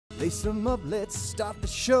Lace 'em up, let's start the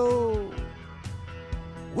show.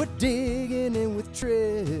 We're digging in with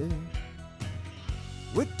Tripp.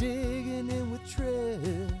 We're digging in with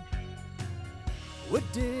Tripp. We're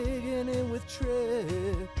digging in with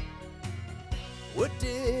Tripp. We're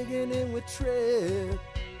digging in with Tripp.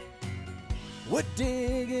 We're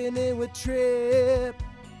digging in with Tripp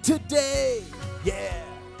today. Yeah.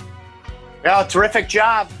 Well, terrific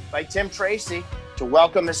job by Tim Tracy to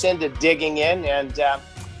welcome us into Digging In. And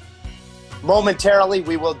momentarily,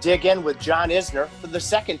 we will dig in with John Isner for the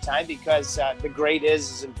second time because the great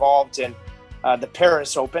is involved in the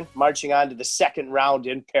Paris Open, marching on to the second round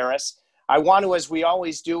in Paris. I want to, as we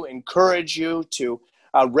always do, encourage you to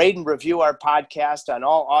rate and review our podcast on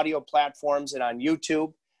all audio platforms and on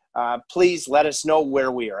YouTube. Please let us know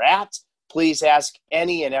where we are at. Please ask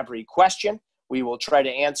any and every question. We will try to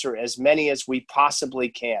answer as many as we possibly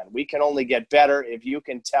can. We can only get better if you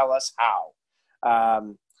can tell us how.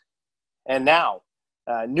 And now,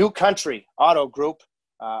 New Country Auto Group,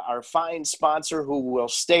 our fine sponsor who will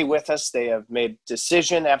stay with us. They have made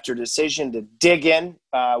decision after decision to dig in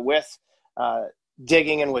with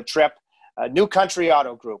Digging In with Tripp. New Country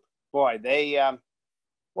Auto Group, boy, they're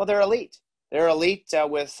elite. They're elite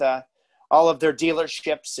with all of their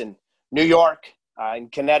dealerships in New York, in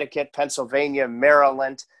Connecticut, Pennsylvania,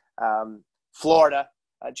 Maryland, Florida,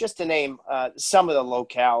 just to name some of the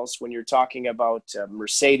locales. When you're talking about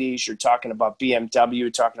Mercedes, you're talking about BMW,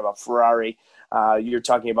 you're talking about Ferrari, you're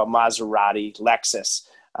talking about Maserati, Lexus.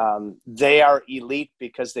 They are elite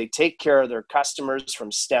because they take care of their customers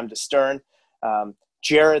from stem to stern.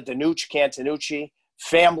 Jared the Nooch Cantanucci,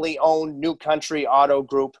 family-owned New Country Auto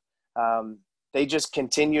Group. They just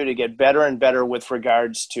continue to get better and better with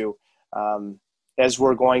regards to, as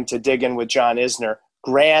we're going to dig in with John Isner,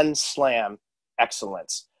 Grand Slam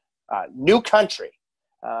excellence. New Country,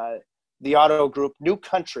 the auto group,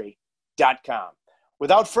 newcountry.com.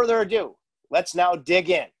 Without further ado, let's now dig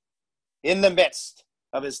in the midst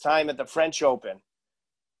of his time at the French Open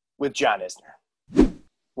with John Isner.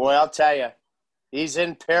 Boy, I'll tell you, he's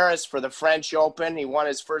in Paris for the French Open. He won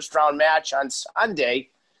his first round match on Sunday.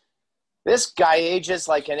 This guy ages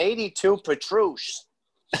like an 82 Petruche.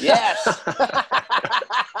 Yes.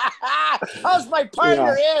 How's my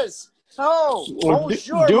partner is? Sure,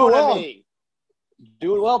 doing well. Me.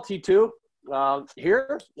 Doing well, T2.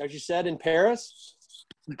 Here, as you said, in Paris.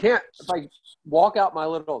 You can't, if I walk out my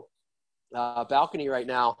little balcony right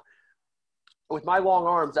now, with my long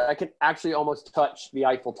arms, I can actually almost touch the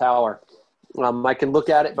Eiffel Tower. I can look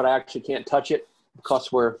at it, but I actually can't touch it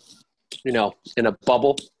because we're, in a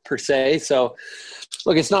bubble per se. So,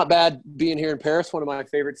 look, it's not bad being here in Paris, one of my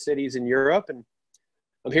favorite cities in Europe. And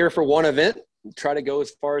I'm here for one event, try to go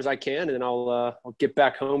as far as I can, and then I'll get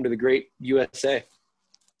back home to the great USA.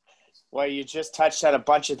 Well, you just touched on a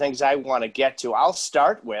bunch of things I want to get to. I'll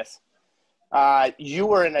start with you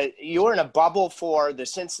were in a bubble for the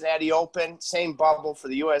Cincinnati Open, same bubble for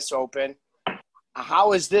the U.S. Open.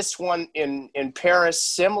 How is this one in Paris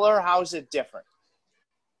similar? How is it different?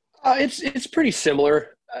 It's pretty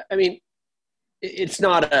similar. I mean, it's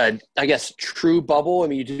not a, I guess, true bubble. I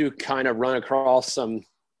mean, you do kind of run across some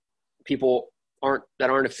people that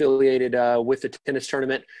aren't affiliated with the tennis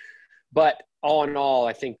tournament. But all in all,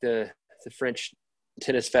 I think the French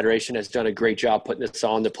Tennis Federation has done a great job putting this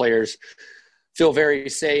on. The players feel very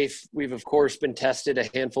safe. We've, of course, been tested a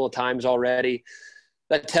handful of times already.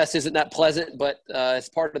 That test isn't that pleasant, but it's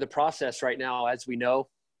part of the process right now, as we know.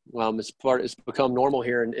 It's become normal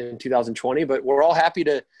here in 2020, but we're all happy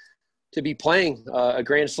to be playing a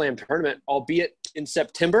Grand Slam tournament, albeit in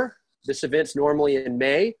September. This event's normally in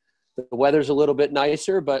May. The weather's a little bit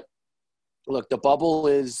nicer, but look, the bubble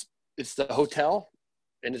it's the hotel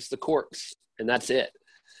and it's the courts, and that's it.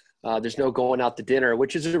 There's no going out to dinner,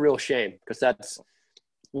 which is a real shame because that's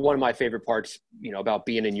one of my favorite parts, about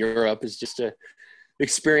being in Europe is just to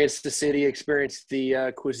experience the city, experience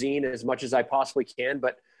the cuisine as much as I possibly can.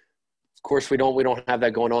 But of course, we don't have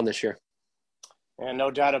that going on this year. And no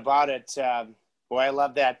doubt about it. Boy, I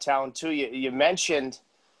love that town too. You mentioned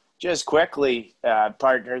just quickly,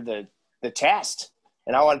 partner, the test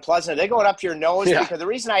and how unpleasant. Are they going up your nose? Yeah. Because the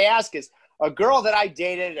reason I ask is a girl that I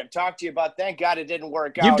dated, I've talked to you about, thank God it didn't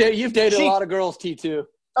work out. You've dated a lot of girls, T2.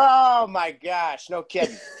 Oh, my gosh. No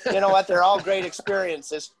kidding. You know what? They're all great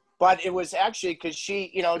experiences. But it was actually because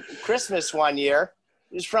she, Christmas one year,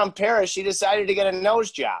 she was from Paris. She decided to get a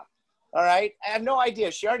nose job. All right. I have no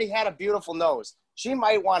idea. She already had a beautiful nose. She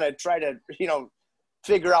might want to try to,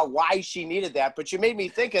 figure out why she needed that. But you made me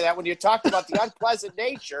think of that when you talked about the unpleasant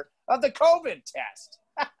nature of the COVID test.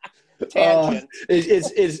 Tangent.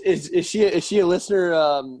 Is she a listener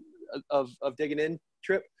of Digging In,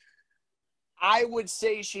 Tripp? I would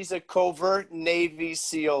say she's a covert Navy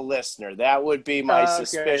SEAL listener. That would be my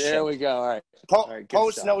suspicion. There we go. All right.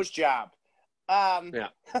 Post nose job. Yeah.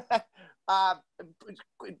 Uh,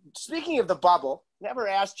 Speaking of the bubble, never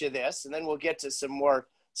asked you this, and then we'll get to some more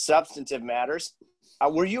substantive matters.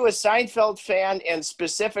 Were you a Seinfeld fan, and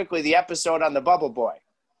specifically the episode on the Bubble Boy?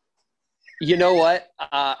 You know what?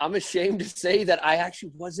 I'm ashamed to say that I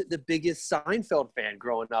actually wasn't the biggest Seinfeld fan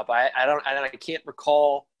growing up. I can't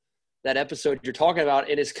recall that episode you're talking about.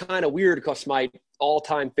 And it's kind of weird because my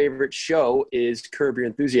all-time favorite show is Curb Your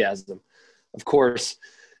Enthusiasm. Of course,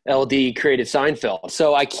 LD created Seinfeld.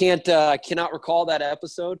 So I cannot recall that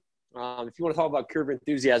episode. If you want to talk about Curb Your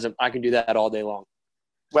Enthusiasm, I can do that all day long.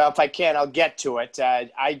 Well, if I can, I'll get to it.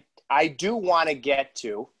 I do want to get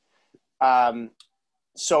to.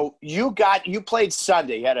 So you played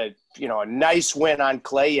Sunday. You had a nice win on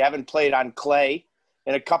clay. You haven't played on clay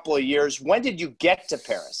in a couple of years. When did you get to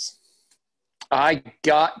Paris? I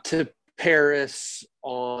got to Paris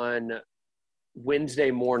on Wednesday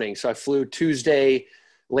morning. So I flew Tuesday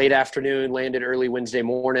late afternoon, landed early Wednesday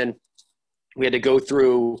morning. We had to go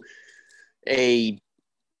through a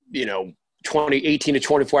 18 to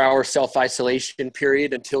 24 hour self-isolation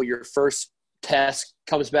period until your first test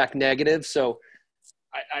comes back negative. So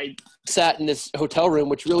I sat in this hotel room,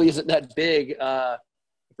 which really isn't that big,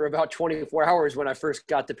 for about 24 hours when I first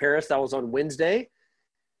got to Paris. That was on Wednesday.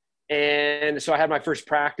 And so I had my first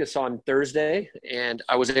practice on Thursday, and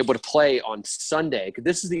I was able to play on Sunday.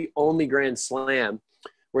 This is the only Grand Slam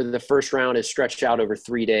where the first round is stretched out over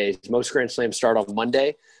 3 days. Most Grand Slams start on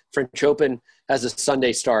Monday. French Open has a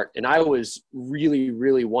Sunday start, and I was really,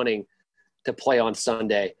 really wanting to play on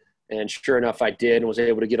Sunday. And sure enough, I did, and was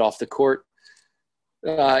able to get off the court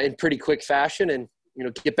in pretty quick fashion and,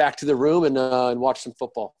 get back to the room and watch some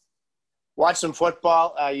football. Watch some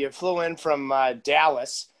football. You flew in from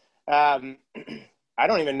Dallas. I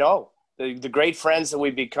don't even know the great friends that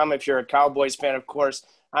we've become. If you're a Cowboys fan, of course,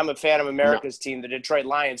 I'm a fan of America's team, the Detroit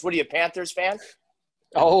Lions. What are you, a Panthers fan?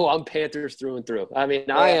 Oh, I'm Panthers through and through. I mean,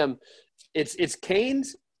 I am. It's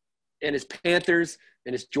Canes and it's Panthers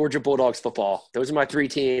and it's Georgia Bulldogs football. Those are my three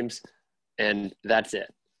teams, and that's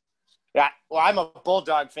it. Yeah, well, I'm a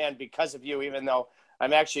Bulldog fan because of you, even though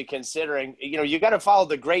I'm actually considering, you got to follow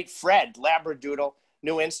the great Fred, Labradoodle,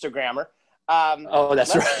 new Instagrammer.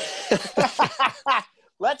 That's right.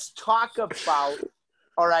 Let's talk about,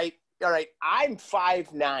 all right, I'm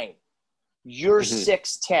 5'9". You're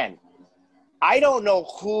 6'10". I don't know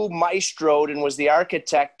who maestroed and was the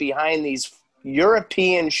architect behind these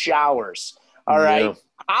European showers, all right? Yeah.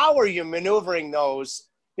 How are you maneuvering those?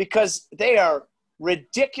 Because they are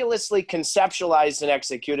ridiculously conceptualized and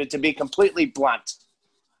executed, to be completely blunt.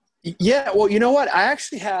 Yeah, well, you know what? I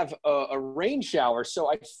actually have a rain shower,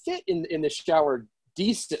 so I fit in the shower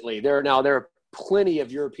decently. There are plenty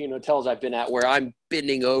of European hotels I've been at where I'm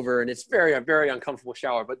bending over, and it's very, very uncomfortable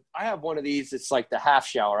shower. But I have one of these. It's like the half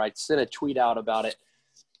shower. I sent a tweet out about it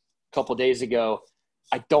a couple days ago.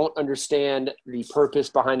 I don't understand the purpose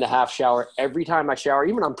behind the half shower. Every time I shower,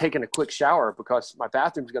 even I'm taking a quick shower because my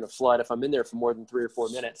bathroom's going to flood if I'm in there for more than 3 or 4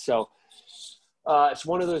 minutes. So it's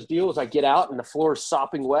one of those deals. I get out and the floor is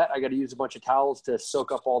sopping wet. I got to use a bunch of towels to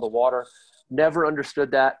soak up all the water. Never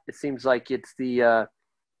understood that. It seems like it's the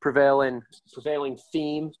prevailing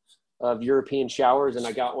theme of European showers, and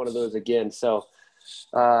I got one of those again. So,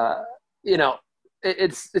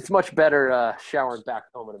 it's much better showering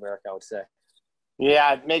back home in America, I would say.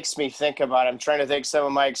 Yeah, it makes me think about it. I'm trying to think some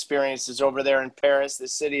of my experiences over there in Paris, the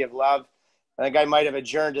city of love. I think I might have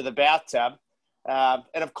adjourned to the bathtub. And,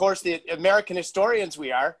 of course, the American historians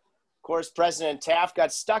we are. Of course, President Taft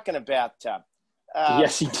got stuck in a bathtub.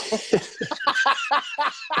 Yes, he did.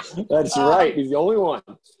 That's right. He's the only one.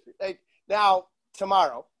 Now,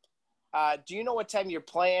 tomorrow, do you know what time you're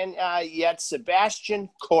playing yet? Sebastian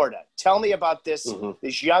Corda. Tell me about this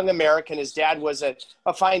this young American. His dad was a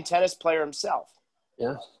fine tennis player himself.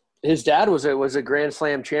 Yeah. His dad was a Grand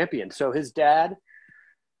Slam champion. So his dad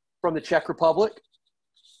from the Czech Republic,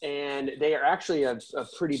 and they are actually a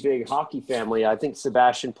pretty big hockey family. I think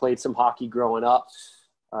Sebastian played some hockey growing up.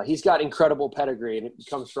 He's got incredible pedigree, and it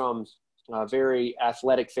comes from a very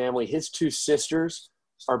athletic family. His two sisters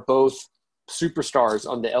are both superstars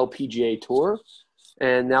on the LPGA tour,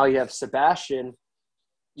 and now you have Sebastian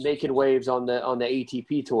making waves on the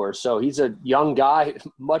ATP tour. So he's a young guy,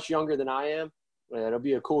 much younger than I am. It'll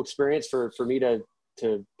be a cool experience for me to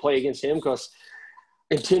play against him, because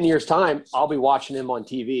in 10 years' time, I'll be watching him on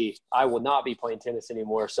TV. I will not be playing tennis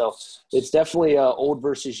anymore. So it's definitely old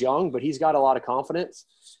versus young, but he's got a lot of confidence.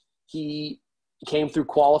 He came through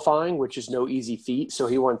qualifying, which is no easy feat. So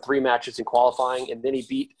he won 3 matches in qualifying, and then he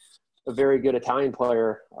beat a very good Italian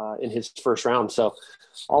player in his first round. So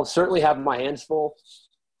I'll certainly have my hands full.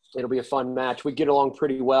 It'll be a fun match. We get along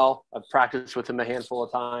pretty well. I've practiced with him a handful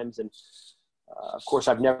of times. And, of course,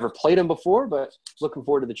 I've never played him before, but looking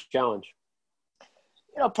forward to the challenge.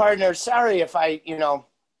 Partner, sorry if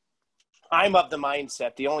I'm of the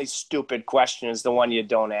mindset the only stupid question is the one you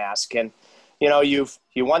don't ask. And, you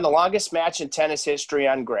won the longest match in tennis history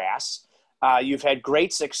on grass. You've had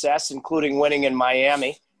great success, including winning in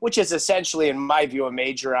Miami, which is essentially, in my view, a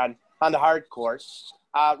major on the hard court.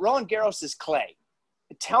 Roland Garros is clay.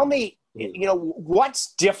 Tell me,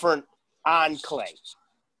 what's different on clay?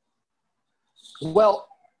 Well,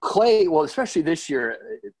 clay, especially this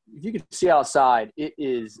year, if you can see outside, it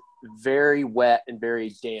is very wet and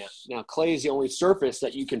very damp. Now, clay is the only surface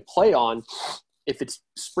that you can play on if it's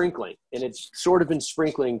sprinkling, and it's sort of been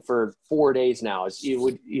sprinkling for 4 days now. It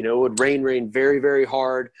would rain very, very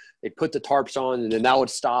hard. They'd put the tarps on, and then that would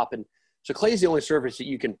stop. And so clay is the only surface that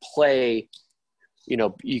you can play.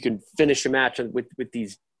 You can finish a match with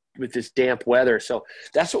this damp weather. So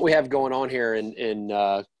that's what we have going on here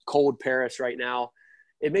in cold Paris right now.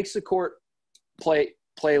 It makes the court play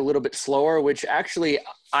a little bit slower, which actually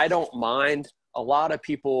I don't mind. A lot of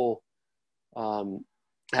people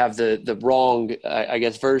have the wrong, I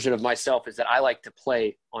guess, version of myself is that I like to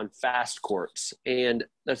play on fast courts, and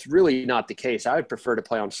that's really not the case. I would prefer to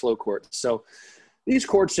play on slow courts. So these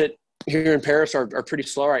courts here in Paris are pretty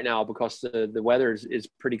slow right now because the weather is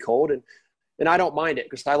pretty cold, and I don't mind it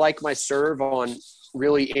because I like my serve on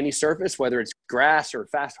really any surface, whether it's grass or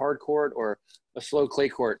fast hard court or a slow clay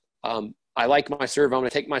court. I like my serve. I'm going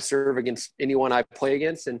to take my serve against anyone I play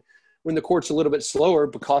against. And when the court's a little bit slower,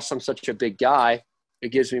 because I'm such a big guy,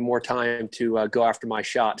 it gives me more time to go after my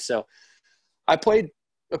shot. So I played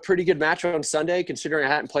a pretty good match on Sunday, considering I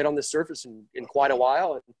hadn't played on this surface in quite a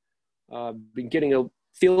while, and been getting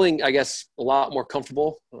feeling, I guess, a lot more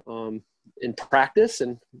comfortable in practice,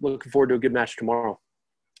 and looking forward to a good match tomorrow.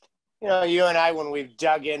 You and I, when we've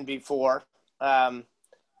dug in before,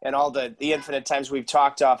 and all the infinite times we've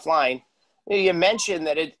talked offline, you mentioned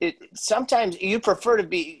that it sometimes you prefer to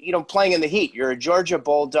be, playing in the heat. You're a Georgia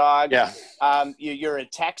Bulldog. Yeah. You're a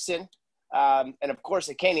Texan, and of course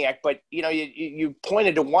a Caniac. But you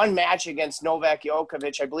pointed to one match against Novak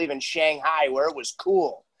Djokovic, I believe in Shanghai, where it was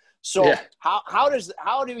cool. So yeah. How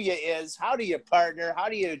do you partner? How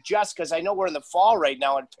do you adjust? Because I know we're in the fall right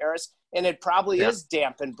now in Paris, and it probably is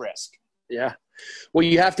damp and brisk. Yeah. Well,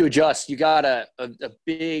 you have to adjust. You got a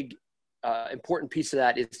big important piece of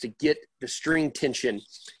that is to get the string tension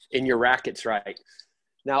in your rackets right.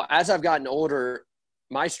 Now, as I've gotten older,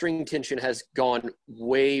 my string tension has gone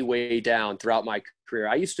way, way down throughout my career.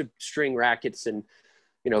 I used to string rackets, and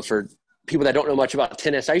for people that don't know much about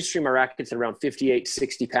tennis, I used to string my rackets at around 58,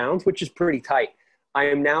 60 pounds, which is pretty tight. I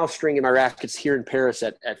am now stringing my rackets here in Paris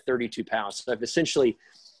at 32 pounds. So I've essentially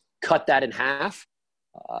cut that in half.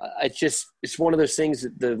 It's one of those things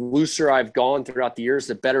that the looser I've gone throughout the years,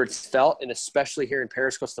 the better it's felt. And especially here in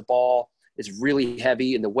Paris, because the ball is really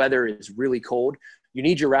heavy and the weather is really cold, you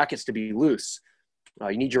need your rackets to be loose.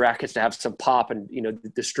 You need your rackets to have some pop and,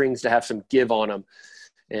 the strings to have some give on them.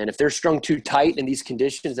 And if they're strung too tight in these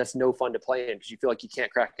conditions, that's no fun to play in because you feel like you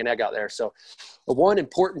can't crack an egg out there. So one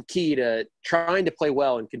important key to trying to play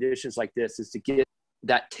well in conditions like this is to get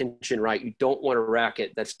that tension right. You don't want a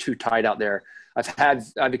racket that's too tight out there.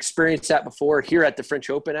 I've experienced that before here at the French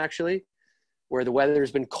Open, actually, where the weather has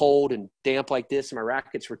been cold and damp like this and my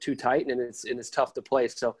rackets were too tight, and it's tough to play.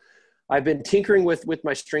 So I've been tinkering with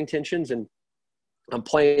my string tensions, and I'm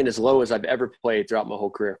playing as low as I've ever played throughout my whole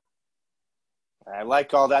career. I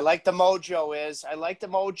like all that. I like the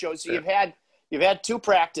mojo. So you've had 2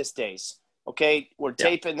 practice days. Okay, we're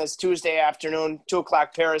taping this Tuesday afternoon,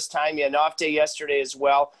 2:00 Paris time. You had an off day yesterday as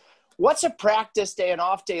well. What's a practice day, an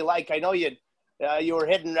off day like? I know you were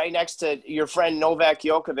hitting right next to your friend Novak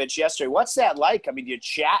Djokovic yesterday. What's that like? I mean, you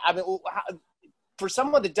chat? I mean, for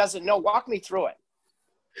someone that doesn't know, walk me through it.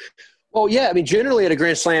 Well, yeah. I mean, generally at a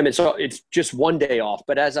Grand Slam, it's just one day off.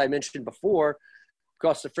 But as I mentioned before,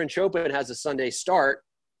 because the French Open has a Sunday start,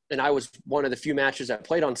 and I was one of the few matches that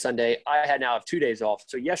played on Sunday, I now have 2 days off.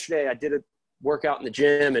 So yesterday I did a workout in the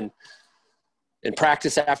gym and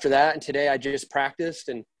practice after that. And today I just practiced,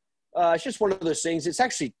 and it's just one of those things. It's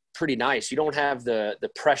actually pretty nice. You don't have the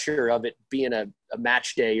pressure of it being a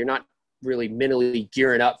match day. You're not really mentally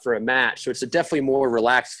gearing up for a match. So it's a definitely more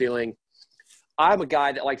relaxed feeling. I'm a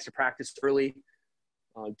guy that likes to practice early,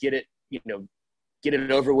 get it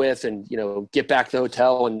over with, and, get back to the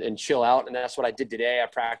hotel and chill out. And that's what I did today. I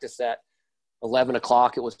practiced at 11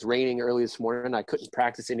 o'clock. It was raining early this morning. I couldn't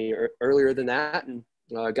practice any earlier than that, and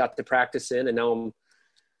got the practice in, and now I'm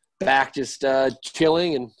back just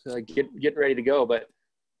chilling and getting ready to go. But,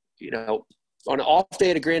 on an off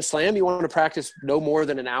day at a Grand Slam, you want to practice no more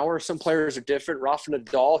than an hour. Some players are different. Rafa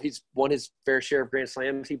Nadal, he's won his fair share of Grand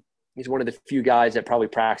Slams. He's one of the few guys that probably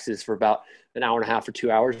practices for about an hour and a half or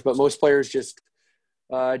 2 hours. But most players just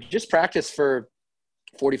practice for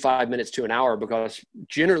 45 minutes to an hour because,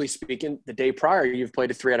 generally speaking, the day prior you've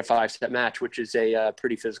played a 3 out of 5 set match, which is a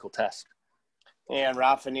pretty physical test. And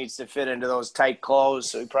Rafa needs to fit into those tight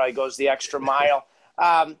clothes, so he probably goes the extra mile.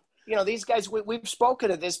 These guys, we've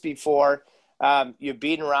spoken of this before. You've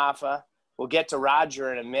beaten Rafa. We'll get to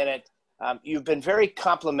Roger in a minute. You've been very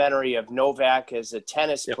complimentary of Novak as a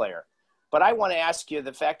tennis player. But I want to ask you,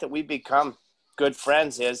 the fact that we've become good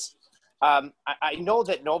friends is, I know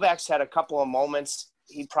that Novak's had a couple of moments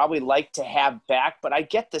he'd probably like to have back, but I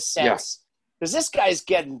get the sense, because this guy's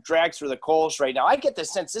getting dragged through the coals right now, I get the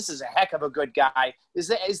sense this is a heck of a good guy. Is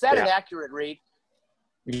that an accurate read?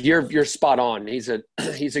 You're spot on. He's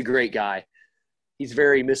a great guy. He's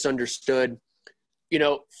very misunderstood.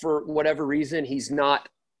 For whatever reason, he's not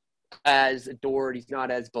as adored. He's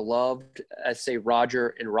not as beloved as, say,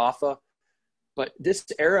 Roger and Rafa. But this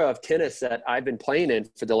era of tennis that I've been playing in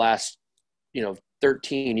for the last,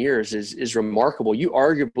 13 years is remarkable. You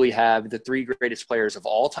arguably have the 3 greatest players of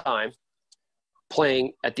all time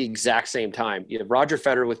playing at the exact same time. You have Roger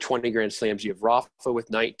Federer with 20 Grand Slams. You have Rafa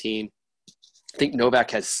with 19. I think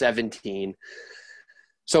Novak has 17.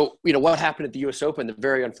 So, what happened at the U.S. Open, the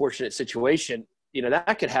very unfortunate situation,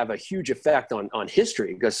 that could have a huge effect on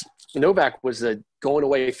history because Novak was the going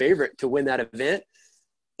away favorite to win that event.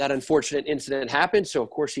 That unfortunate incident happened. So, of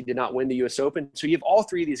course, he did not win the U.S. Open. So you have all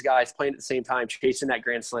 3 of these guys playing at the same time, chasing that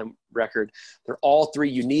Grand Slam record. They're all 3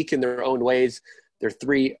 unique in their own ways. They're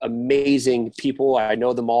 3 amazing people. I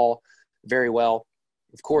know them all very well.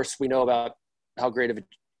 Of course, we know about how great of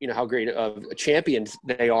a champions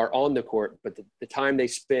they are on the court, but the time they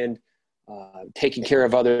spend taking care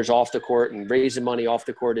of others off the court and raising money off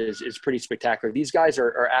the court is pretty spectacular. These guys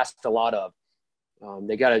are asked a lot of.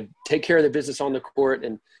 They got to take care of the business on the court,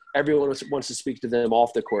 and everyone wants to speak to them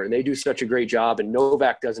off the court. And they do such a great job, and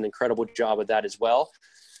Novak does an incredible job of that as well.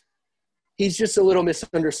 He's just a little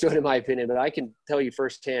misunderstood in my opinion, but I can tell you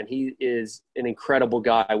firsthand, he is an incredible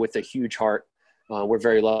guy with a huge heart. We're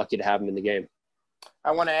very lucky to have him in the game.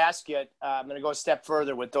 I want to ask you, I'm going to go a step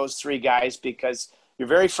further with those 3 guys because you're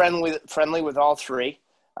very friendly with all 3.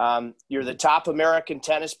 You're the top American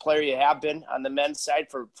tennis player. You have been on the men's side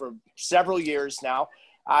for several years now.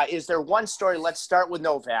 Is there one story, let's start with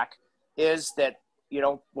Novak, is that,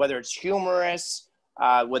 whether it's humorous,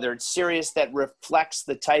 whether it's serious, that reflects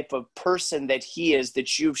the type of person that he is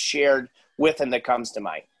that you've shared with him that comes to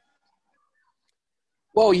mind?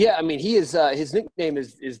 Well, yeah, he is, his nickname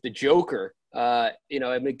is the Joker.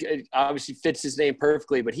 It obviously fits his name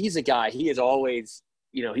perfectly, but he's a guy, he is always,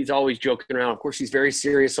 he's always joking around. Of course, he's very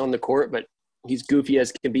serious on the court, but he's goofy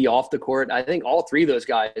as can be off the court. I think all 3 of those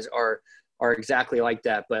guys are exactly like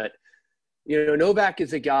that. But, Novak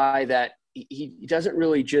is a guy that he doesn't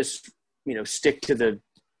really just, stick to the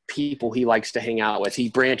people he likes to hang out with. He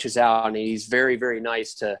branches out, and he's very, very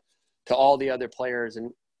nice to all the other players.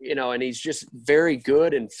 And, and he's just very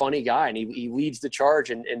good and funny guy. And he leads the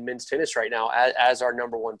charge in men's tennis right now as our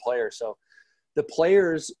number 1 player. So the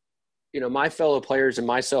players, my fellow players and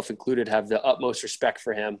myself included have the utmost respect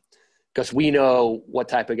for him because we know what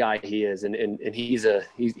type of guy he is. And he's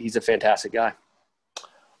a fantastic guy.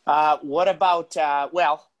 What about,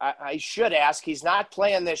 I should ask, he's not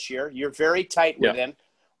playing this year. You're very tight with him.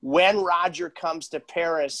 When Roger comes to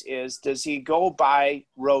Paris, does he go by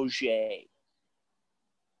Roger?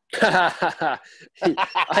 I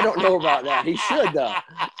don't know about that. He should, though.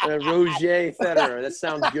 Roger Federer. That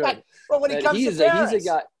sounds good. Well, when he comes to Paris. He's a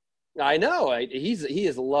guy. I know. He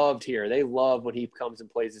is loved here. They love when he comes and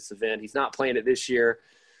plays this event. He's not playing it this year.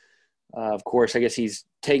 Of course, I guess he's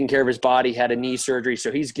taking care of his body, had a knee surgery,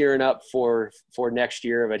 so he's gearing up for next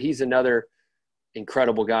year. But he's another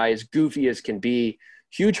incredible guy, as goofy as can be.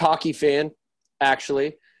 Huge hockey fan,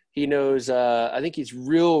 actually. He knows, I think he's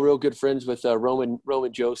real good friends with Roman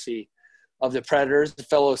Josi of the Predators, a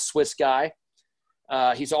fellow Swiss guy.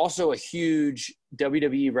 He's also a huge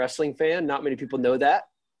WWE wrestling fan. Not many people know that.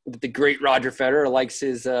 The great Roger Federer likes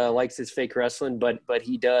his fake wrestling, but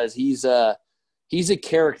he does. He's a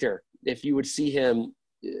character. If you would see him,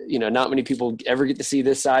 not many people ever get to see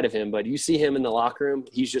this side of him, but you see him in the locker room,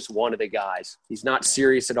 he's just one of the guys. He's not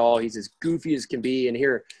serious at all. He's as goofy as can be. And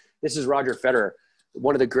here, this is Roger Federer,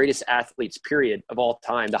 one of the greatest athletes, period, of all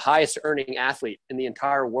time, the highest earning athlete in the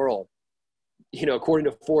entire world. According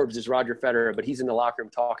to Forbes, is Roger Federer, but he's in the locker room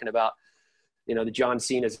talking about, the John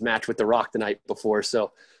Cena's match with The Rock the night before.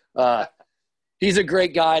 So He's a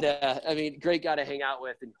great guy to hang out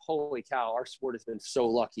with. And holy cow, our sport has been so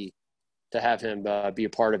lucky to have him be a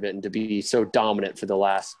part of it and to be so dominant for the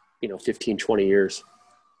last, 15, 20 years.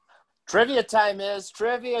 Trivia time.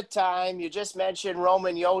 You just mentioned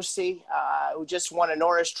Roman Yossi, who just won a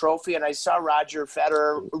Norris Trophy, and I saw Roger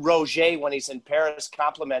Roger when he's in Paris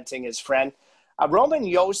complimenting his friend. Roman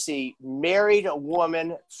Yossi married a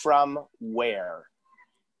woman from where?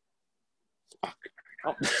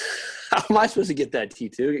 How am I supposed to get that,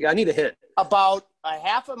 T2? I need a hit. About a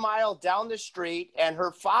half a mile down the street, and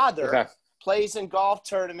her father plays in golf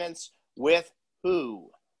tournaments with who?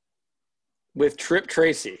 With Tripp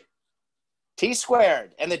Tracy.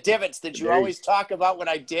 T-squared and the divots that you always talk about when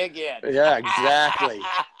I dig in. Yeah, exactly.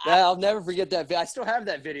 I'll never forget that. I still have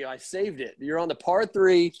that video. I saved it. You're on the par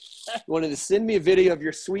 3. You wanted to send me a video of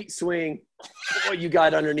your sweet swing. What you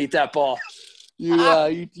got underneath that ball.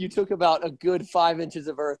 You took about a good 5 inches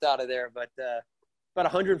of earth out of there, but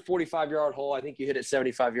about 145-yard hole. I think you hit it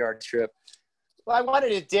 75 yards, Tripp. Well, I wanted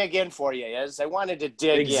to dig in for you, Iz. I wanted to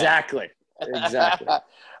dig in. Exactly.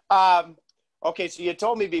 Okay, so you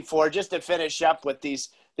told me before, just to finish up with these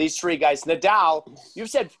three guys. Nadal, you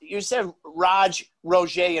said Roger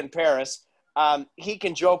in Paris. He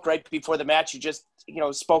can joke right before the match. You just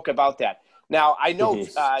spoke about that. Now I know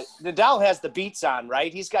Nadal has the Beats on,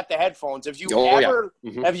 right? He's got the headphones. Have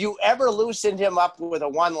you ever loosened him up with a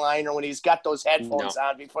one-liner when he's got those headphones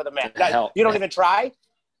on before the match? You don't even try?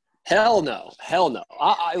 Hell no.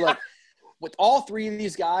 I like. With all three of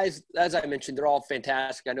these guys, as I mentioned, they're all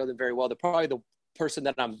fantastic. I know them very well. They're probably the person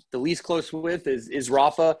that I'm the least close with is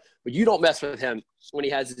Rafa, but you don't mess with him when he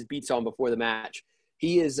has his beats on before the match.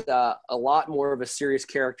 He is a lot more of a serious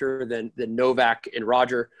character than Novak and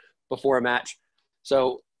Roger before a match.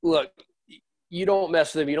 So, look, you don't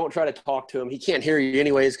mess with him. You don't try to talk to him. He can't hear you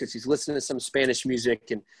anyways because he's listening to some Spanish music,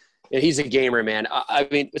 and he's a gamer, man. I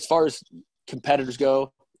mean, as far as competitors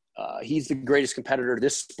go, he's the greatest competitor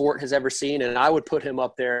this sport has ever seen, and I would put him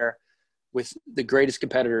up there with the greatest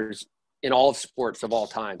competitors in all of sports of all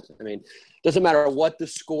time. I mean, doesn't matter what the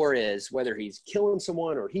score is, whether he's killing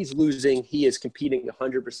someone or he's losing, he is competing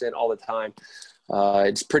 100% all the time.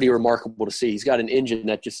 It's pretty remarkable to see. He's got an engine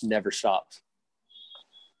that just never stops.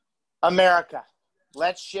 America.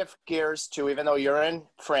 Let's shift gears to, even though you're in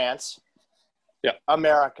France,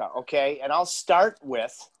 America, okay? And I'll start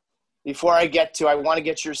with, before I want to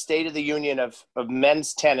get your State of the Union of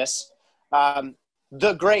men's tennis.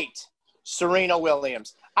 The great Serena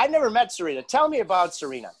Williams. I've never met Serena. Tell me about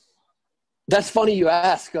Serena. That's funny you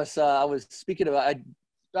ask, because I was speaking about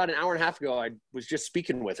an hour and a half ago. I was just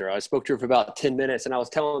speaking with her. I spoke to her for about 10 minutes, and I was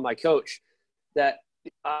telling my coach that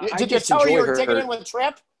did you tell her you were digging in with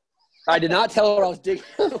Tripp? I did not tell her I was digging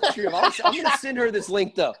in with Tripp. I'm going to send her this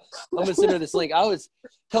link, though. I was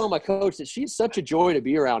telling my coach that she's such a joy to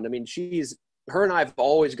be around. I mean, her and I have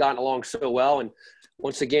always gotten along so well, and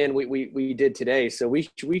once again, we did today. So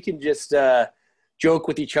we can just joke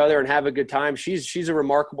with each other and have a good time. She's a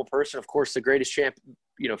remarkable person. Of course, the greatest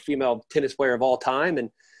female tennis player of all time, and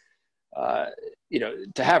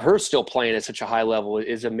to have her still playing at such a high level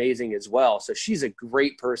is amazing as well. So she's a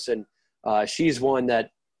great person. She's one that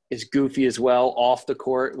is goofy as well off the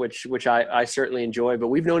court, which I certainly enjoy. But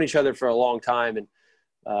we've known each other for a long time,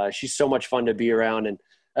 and she's so much fun to be around. And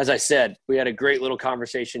as I said, we had a great little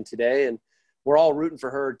conversation today, and we're all rooting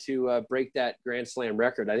for her to break that Grand Slam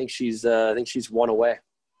record. I think she's one away.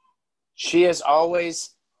 She has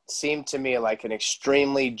always seemed to me like an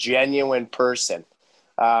extremely genuine person.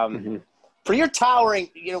 For your towering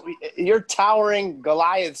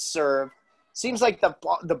Goliath serve, seems like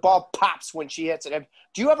the ball pops when she hits it.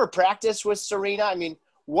 Do you ever practice with Serena? I mean,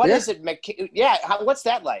 what is it? What's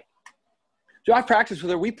that like? So I practiced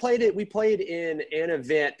with her. We played in an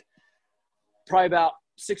event probably about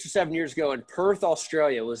 6 or 7 years ago in Perth,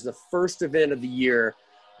 Australia. It was the first event of the year,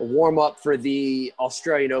 a warm-up for the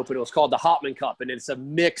Australian Open. It was called the Hopman Cup, and it's a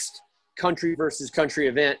mixed country versus country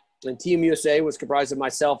event. And Team USA was comprised of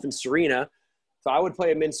myself and Serena. So I would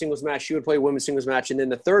play a men's singles match. She would play a women's singles match. And then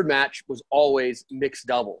the third match was always mixed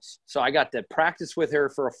doubles. So I got to practice with her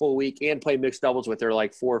for a full week and play mixed doubles with her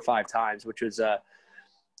like 4 or 5 times, which was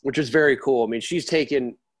very cool. I mean, she's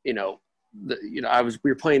taken, we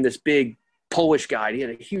were playing this big Polish guy. He had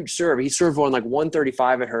a huge serve. He served on like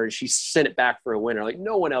 135 at her, and she sent it back for a winner. Like,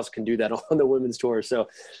 no one else can do that on the women's tour. So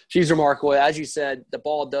she's remarkable. As you said, the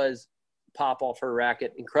ball does pop off her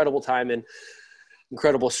racket. Incredible timing,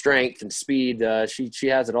 incredible strength and speed. She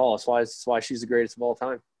has it all. That's why she's the greatest of all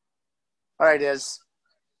time. All right, is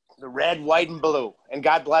the red, white, and blue. And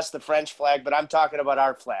God bless the French flag, but I'm talking about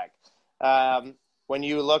our flag. when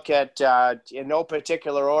you look at, in no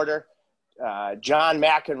particular order, John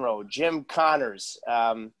McEnroe, Jim Connors,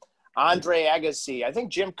 Andre Agassi. I think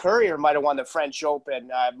Jim Courier might have won the French Open.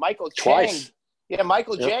 Michael Chang. Twice. Yeah,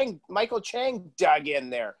 Michael Chang dug in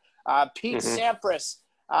there. Pete Sampras.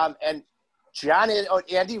 And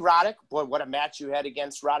Andy Roddick. Boy, what a match you had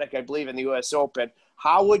against Roddick, I believe, in the U.S. Open.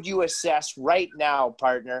 How would you assess right now,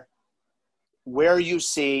 partner, where you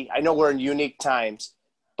see – I know we're in unique times,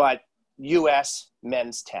 but U.S.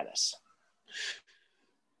 men's tennis?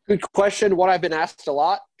 Good question. What I've been asked a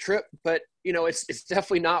lot, Tripp, but it's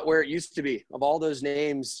definitely not where it used to be. Of all those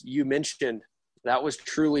names you mentioned, that was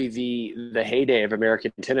truly the heyday of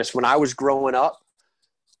American tennis. When I was growing up,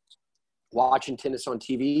 watching tennis on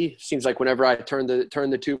TV, seems like whenever I turned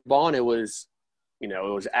the tube on, it was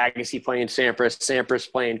Agassi playing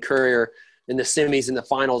Sampras playing Courier in the semis and the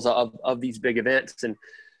finals of these big events. And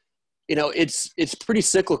it's pretty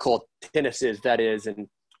cyclical, tennis is, that is. And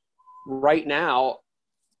right now,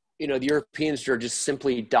 the Europeans are just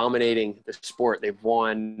simply dominating the sport. They've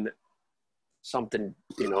won something,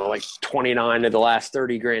 like 29 of the last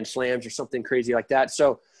 30 Grand Slams or something crazy like that.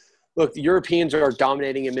 So, look, the Europeans are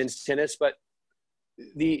dominating in men's tennis, but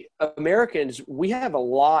the Americans, we have a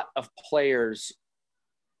lot of players,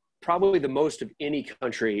 probably the most of any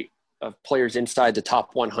country, of players inside the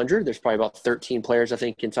top 100. There's probably about 13 players, I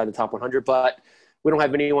think, inside the top 100, but we don't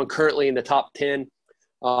have anyone currently in the top 10.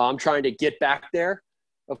 I'm trying to get back there,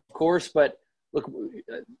 of course, but look,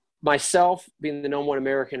 myself being the number one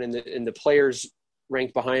American and the players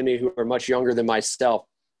ranked behind me who are much younger than myself,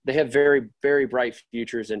 they have very, very bright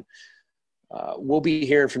futures, and we'll be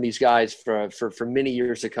hearing from these guys for many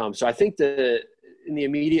years to come. So I think in the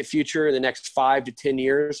immediate future, in the next 5 to 10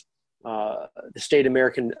 years, the state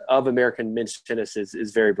of American men's tennis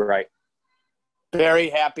is very bright. Very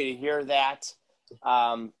happy to hear that.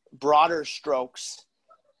 Broader strokes,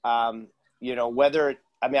 I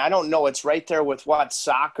don't know, it's right there with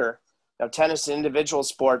soccer. Now, tennis is an individual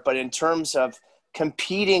sport, but in terms of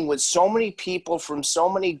competing with so many people from so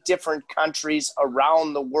many different countries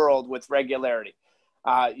around the world with regularity.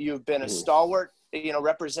 You've been a stalwart,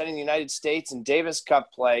 representing the United States in Davis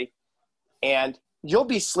Cup play, and you'll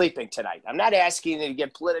be sleeping tonight. I'm not asking you to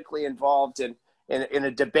get politically involved in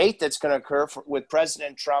a debate that's going to occur with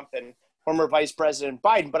President Trump and former Vice President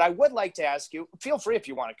Biden, but I would like to ask you, feel free if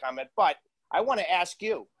you want to comment, but I want to ask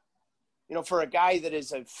you, for a guy that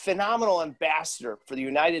is a phenomenal ambassador for the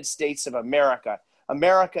United States of America,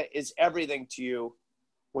 America is everything to you.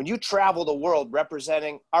 When you travel the world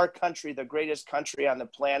representing our country, the greatest country on the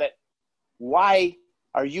planet, why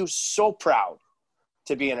are you so proud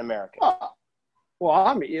to be an American?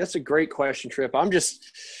 That's a great question, Tripp. I'm just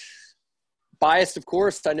biased, of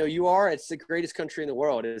course. I know you are. It's the greatest country in the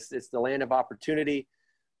world. It's the land of opportunity.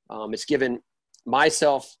 It's given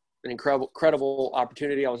myself an incredible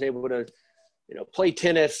opportunity. I was able to, play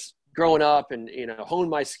tennis growing up and, hone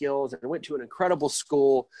my skills. And I went to an incredible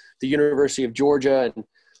school, the University of Georgia, and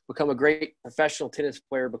become a great professional tennis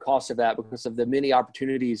player because of that, because of the many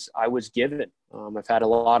opportunities I was given. I've had a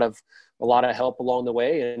lot of help along the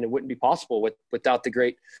way, and it wouldn't be possible without the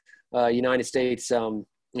great United States,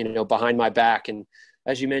 behind my back. And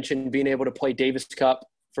as you mentioned, being able to play Davis Cup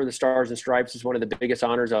for the Stars and Stripes is one of the biggest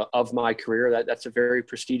honors of my career. That's a very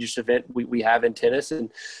prestigious event we have in tennis. And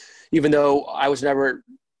even though I was never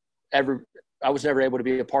able to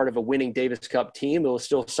be a part of a winning Davis Cup team, it was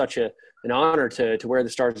still such an honor to wear the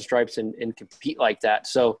Stars and Stripes and compete like that.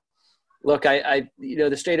 So look,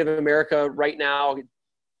 the state of America right now, I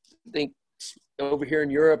think over here in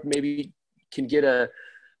Europe, maybe can get a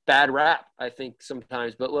bad rap, I think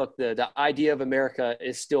sometimes, but look, the idea of America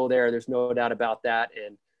is still there. There's no doubt about that.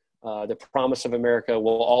 And the promise of America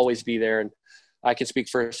will always be there. And I can speak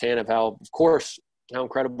firsthand of how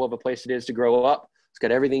incredible of a place it is to grow up. It's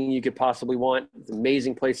got everything you could possibly want. It's an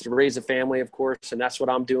amazing place to raise a family, of course. And that's what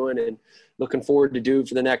I'm doing and looking forward to do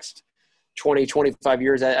for the next 20, 25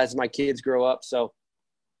 years as my kids grow up. So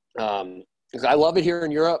I love it here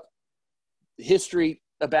in Europe. History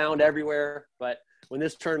abound everywhere. But when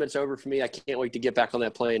this tournament's over for me, I can't wait to get back on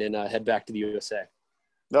that plane and head back to the USA.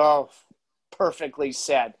 Oh, perfectly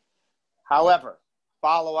said. However,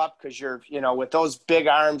 follow up, because you're, with those big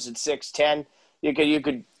arms at 6'10", you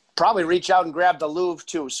could probably reach out and grab the Louvre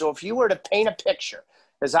too. So if you were to paint a picture,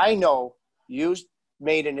 as I know you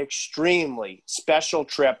made an extremely special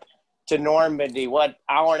trip to Normandy,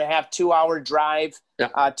 hour and a half, 2-hour drive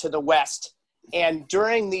to the west. And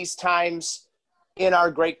during these times in our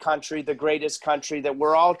great country, the greatest country, that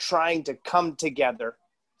we're all trying to come together,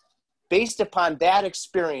 based upon that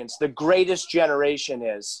experience, the greatest generation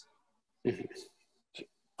is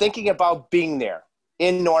thinking about being there.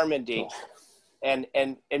 in Normandy, and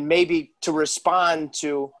maybe to respond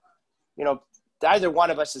to, you know, either one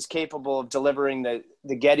of us is capable of delivering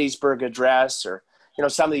the Gettysburg Address, or, you know,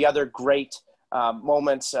 some of the other great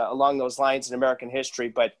moments along those lines in American history,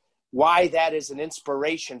 but why that is an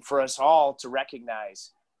inspiration for us all to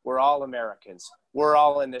recognize we're all Americans. We're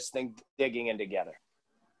all in this thing digging in together.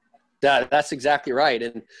 That's exactly right.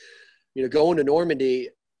 And, you know, going to Normandy,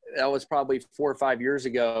 that was probably 4 or 5 years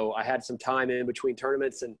ago. I had some time in between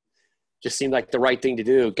tournaments and just seemed like the right thing to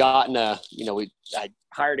do. I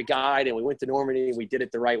hired a guide and we went to Normandy and we did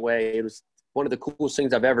it the right way. It was one of the coolest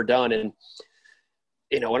things I've ever done. And,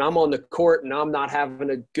 you know, when I'm on the court and I'm not having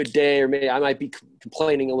a good day, or maybe I might be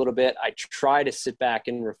complaining a little bit, I try to sit back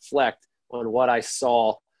and reflect on what I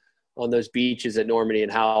saw on those beaches at Normandy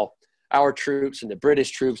and how our troops and the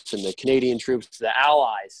British troops and the Canadian troops, the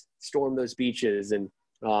Allies, stormed those beaches and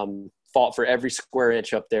fought for every square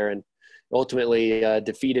inch up there and ultimately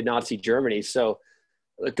defeated Nazi Germany. So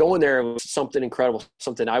going there was something incredible,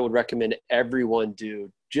 something I would recommend everyone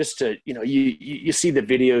do. Just to, you know, you see the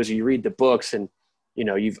videos, you read the books, and, you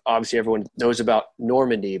know, everyone knows about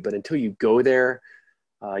Normandy, but until you go there,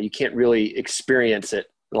 you can't really experience it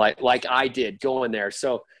like I did going there.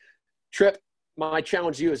 So, Tripp, my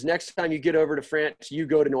challenge to you is next time you get over to France, you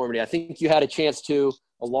go to Normandy. I think you had a chance to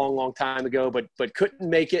a long, long time ago, but couldn't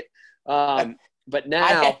make it. But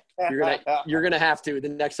now you're gonna have to the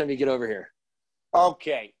next time you get over here.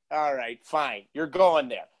 Okay, all right, fine. You're going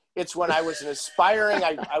there. It's when I was an aspiring.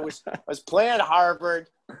 I was playing at Harvard,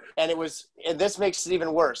 and this makes it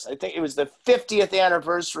even worse. I think it was the 50th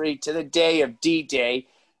anniversary to the day of D-Day,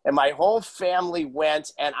 and my whole family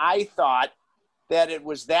went, and I thought that it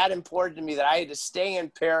was that important to me that I had to stay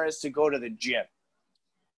in Paris to go to the gym.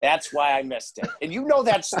 That's why I missed it. And you know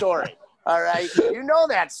that story. All right. You know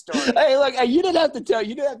that story. Hey, look, you didn't have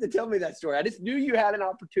to tell me that story. I just knew you had an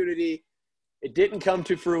opportunity. It didn't come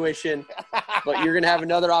to fruition, but you're going to have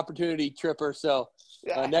another opportunity, Tripper. So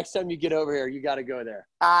next time you get over here, you got to go there.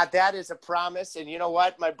 That is a promise. And you know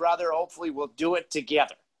what? My brother, hopefully we'll do it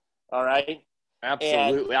together. All right.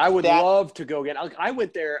 Absolutely. I would love to go again. I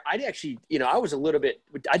went there. I actually, you know,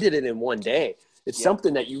 I did it in one day. It's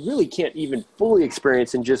something that you really can't even fully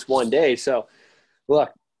experience in just one day. So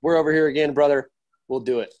look, we're over here again, brother. We'll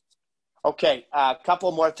do it. Okay. A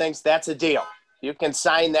couple more things. That's a deal. You can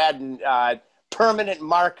sign that in permanent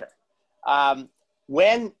marker.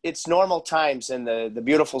 When it's normal times in the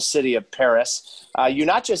beautiful city of Paris, you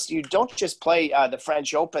don't just play the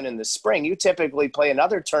French Open in the spring. You typically play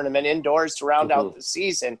another tournament indoors to round out the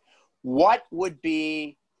season. What would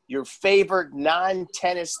be your favorite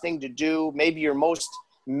non-tennis thing to do? Maybe your most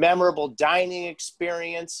memorable dining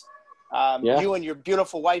experience? You and your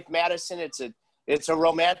beautiful wife, Madison. It's a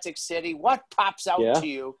romantic city. What pops out to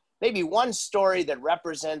you? Maybe one story that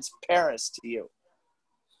represents Paris to you.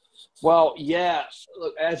 Well, yeah.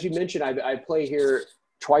 Look, as you mentioned, I play here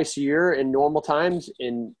twice a year in normal times,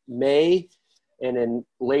 in May and in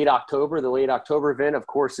late October. The late October event, of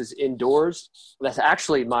course, is indoors. That's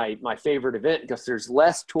actually my favorite event because there's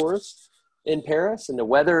less tourists in Paris and the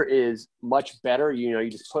weather is much better. You know,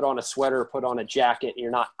 you just put on a sweater, put on a jacket, and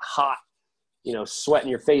you're not hot, you know, sweating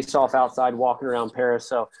your face off outside walking around Paris.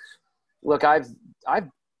 So, look,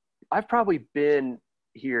 I've probably been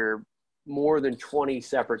here more than 20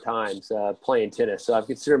 separate times playing tennis. So I've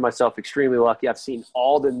considered myself extremely lucky. I've seen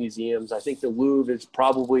all the museums. I think the Louvre is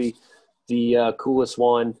probably the coolest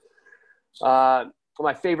one.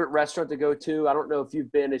 My favorite restaurant to go to, I don't know if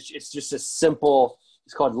you've been, it's just a simple,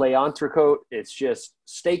 it's called Les Entrecote. It's just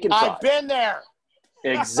steak and fries. I've been there.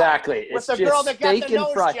 Exactly. With the girl that got the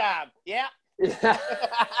nose job. Yeah.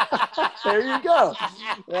 There you go.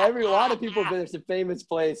 A lot of people have been. It's a famous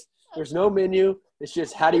place. There's no menu. It's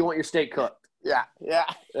just, how do you want your steak cooked? Yeah.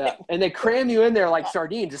 And they cram you in there like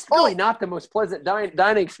sardines. It's really not the most pleasant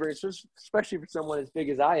dining experience, especially for someone as big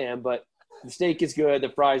as I am. But the steak is good, the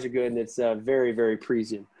fries are good, and it's very, very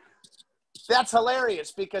pleasing. That's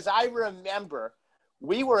hilarious because I remember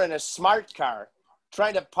we were in a smart car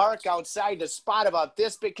trying to park outside the spot about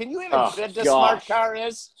this big. Can you even fit the smart car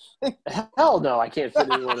is? Hell no, I can't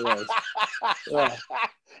fit in one of those.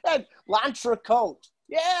 And L'Entrecote.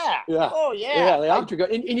 Yeah. Oh Yeah, yeah.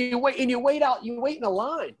 L'Entrecote. And you wait in a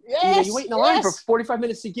line. Yes. You wait in a line for 45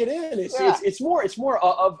 minutes to get in. It's more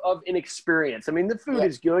of an experience. I mean, the food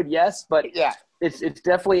is good, yes, but it's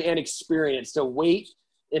definitely an experience to wait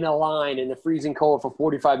in a line in the freezing cold for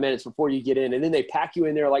 45 minutes before you get in. And then they pack you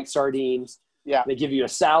in there like sardines. Yeah. They give you a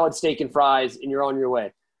salad, steak, and fries, and you're on your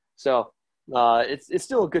way. So it's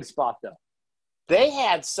still a good spot, though. They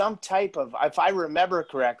had some type of, if I remember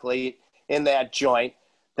correctly, in that joint,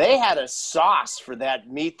 They had a sauce for that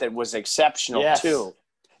meat that was exceptional too.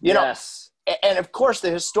 You know, and of course, the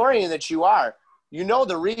historian that you are, you know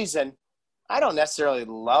the reason. I don't necessarily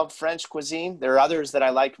love French cuisine. There are others that I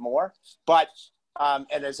like more. But and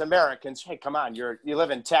as Americans, hey, come on, you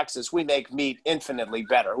live in Texas. We make meat infinitely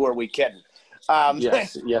better. Who are we kidding?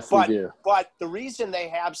 Yes, we do. But the reason they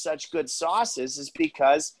have such good sauces is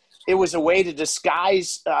because it was a way to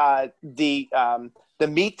disguise the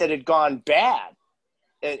meat that had gone bad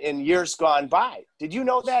in years gone by. Did you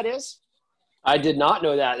know that is? I did not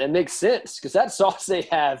know that. That makes sense because that sauce they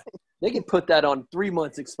have, they can put that on 3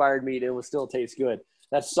 months expired meat and it will still taste good.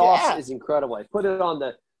 That sauce is incredible. They put it on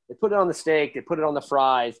the steak. They put it on the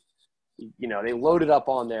fries. You know, they load it up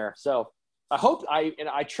on there. So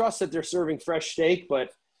I trust that they're serving fresh steak,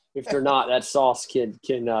 but if they're not, that sauce can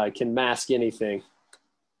mask anything.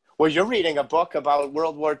 Well, you're reading a book about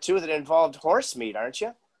World War II that involved horse meat, aren't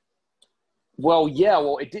you? Well, yeah.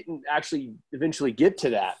 Well, it didn't actually eventually get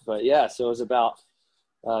to that, but yeah. So it was about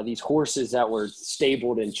these horses that were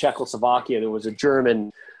stabled in Czechoslovakia. There was a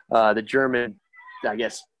German, I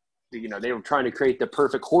guess, you know, they were trying to create the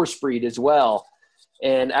perfect horse breed as well.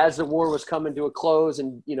 And as the war was coming to a close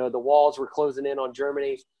and, you know, the walls were closing in on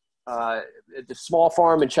Germany, the small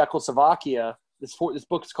farm in Czechoslovakia, this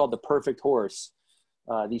book is called The Perfect Horse.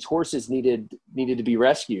 These horses needed to be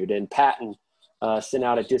rescued, and Patton sent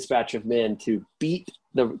out a dispatch of men to beat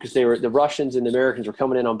because the Russians and the Americans were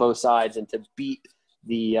coming in on both sides, and to beat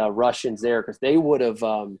the Russians there because they would have,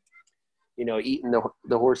 eaten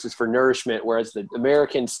the horses for nourishment, whereas the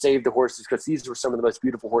Americans saved the horses because these were some of the most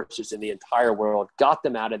beautiful horses in the entire world, got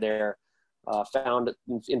them out of there, found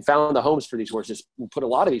the homes for these horses, and put a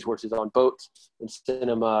lot of these horses on boats and sent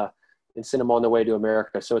them on their way to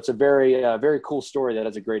America. So it's a very, very cool story that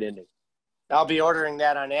has a great ending. I'll be ordering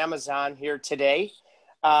that on Amazon here today.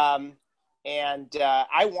 I'm going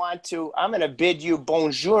to bid you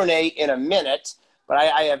bonjourne in a minute, but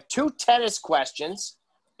I have 2 tennis questions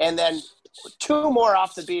and then 2 more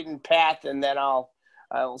off the beaten path, and then I'll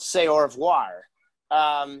say au revoir.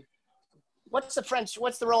 What's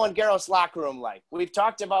the Roland Garros locker room like? We've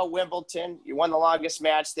talked about Wimbledon. You won the longest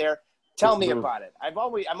match there. Tell me about it. I'm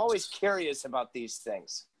always curious about these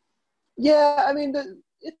things. Yeah, I mean,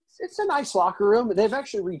 it's a nice locker room. They've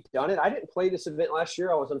actually redone it. I didn't play this event last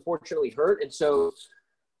year. I was unfortunately hurt, and so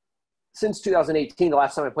since 2018, the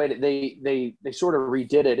last time I played it, they sort of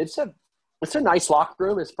redid it. It's a nice locker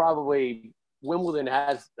room. It's probably Wimbledon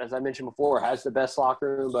has, as I mentioned before, has the best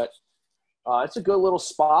locker room, but it's a good little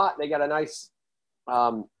spot. They got a nice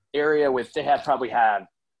area probably have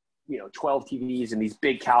 12 TVs and these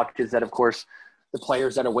big couches that, of course, the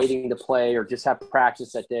players that are waiting to play or just have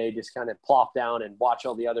practice that day just kind of plop down and watch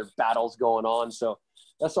all the other battles going on. So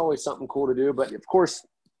that's always something cool to do. But of course,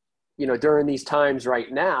 during these times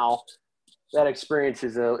right now, that experience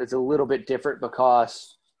is a little bit different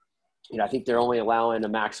because, I think they're only allowing a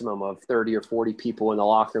maximum of 30 or 40 people in the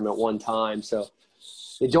locker room at one time. So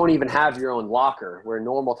they don't even have your own locker, where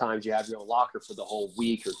normal times you have your own locker for the whole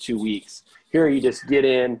week or 2 weeks. Here you just get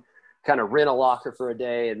in, kind of rent a locker for a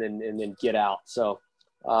day and then get out. So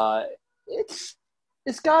it's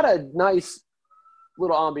got a nice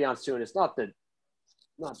little ambiance to it. It's not the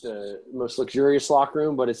most luxurious locker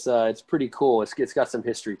room, but it's pretty cool. It's got some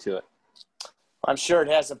history to it. I'm sure it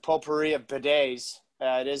has a potpourri of bidets.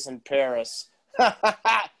 It is in Paris.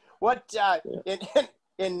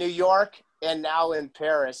 In New York and now in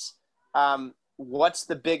Paris, what's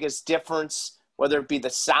the biggest difference, whether it be the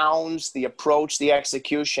sounds, the approach, the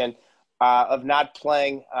execution, of not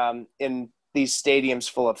playing in these stadiums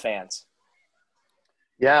full of fans?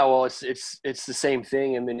 Yeah, well, it's the same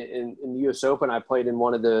thing. I mean, in the U.S. Open, I played in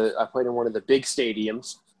one of the big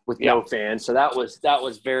stadiums with no fans, so that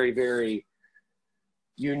was very, very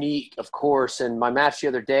unique, of course. And my match the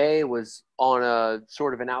other day was on a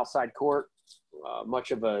sort of an outside court,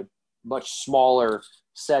 much smaller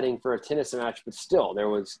setting for a tennis match, but still there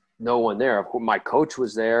was no one there. Of course, my coach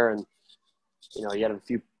was there, and you had a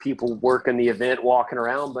few people working the event, walking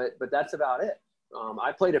around, but that's about it.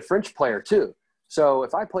 I played a French player too, so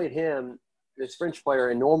if I played this French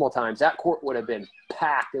player in normal times, that court would have been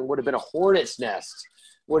packed and would have been a hornet's nest.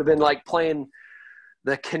 Would have been like playing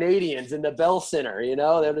the Canadians in the Bell Center, they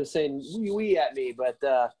would have been saying wee wee at me, but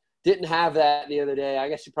didn't have that the other day. I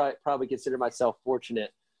guess you probably consider myself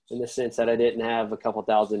fortunate in the sense that I didn't have a couple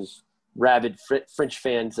thousand rabid French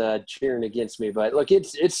fans cheering against me. But look,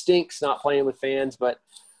 it stinks not playing with fans, but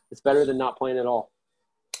it's better than not playing at all.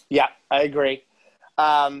 Yeah, I agree.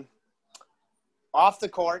 Off the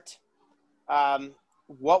court,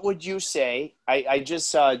 what would you say? I just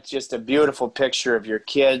saw just a beautiful picture of your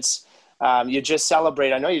kids You just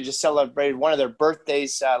celebrated. I know you just celebrated one of their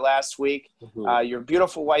birthdays last week. Mm-hmm. Your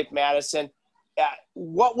beautiful wife, Madison.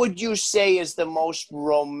 What would you say is the most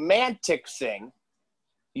romantic thing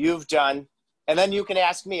you've done? And then you can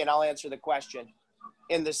ask me, and I'll answer the question.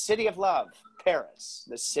 In the city of love, Paris,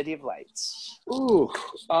 the city of lights. Ooh.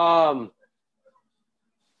 Wow.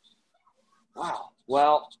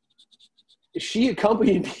 Well, she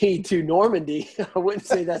accompanied me to Normandy. I wouldn't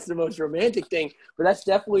say that's the most romantic thing, but that's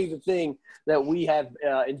definitely the thing that we have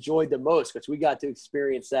enjoyed the most because we got to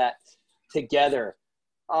experience that together.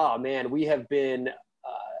 Oh, man, we have been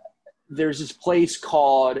there's this place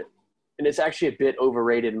called, and it's actually a bit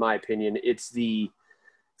overrated in my opinion. It's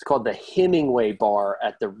called the Hemingway Bar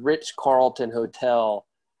at the Ritz-Carlton Hotel.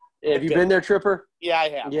 Have you been there, Tripper? Yeah, I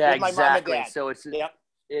have. Yeah, With my exactly. mom and dad. So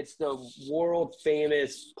it's the world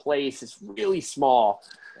famous place. It's really small,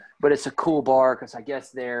 but it's a cool bar because I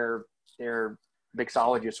guess they're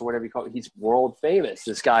mixologist or whatever you call it. He's world famous.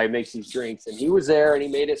 This guy who makes these drinks, and he was there and he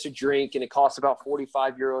made us a drink, and it cost about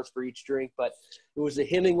 45 euros for each drink. But it was the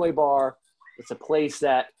Hemingway Bar. It's a place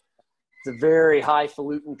that it's a very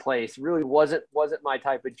highfalutin place. It really wasn't my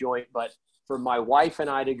type of joint, but for my wife and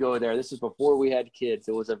I to go there, this is before we had kids.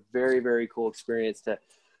 It was a very, very cool experience to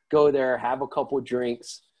go there, have a couple of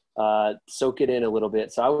drinks, soak it in a little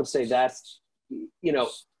bit. So I would say that's,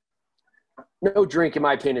 no drink, in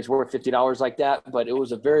my opinion, is worth $50 like that, but it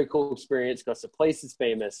was a very cool experience because the place is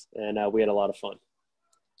famous, and we had a lot of fun.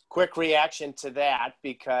 Quick reaction to that,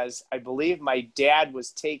 because I believe my dad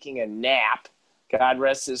was taking a nap, God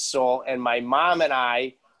rest his soul, and my mom and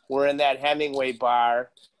I were in that Hemingway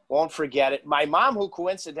Bar. Won't forget it. My mom, who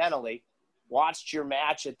coincidentally watched your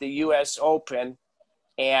match at the U.S. Open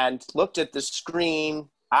and looked at the screen,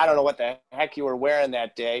 I don't know what the heck you were wearing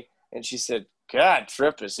that day, and she said, God,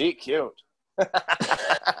 Tripp, is he cute?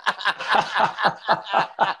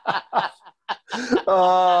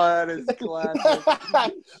 Oh, that is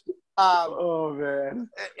classic. Oh, man.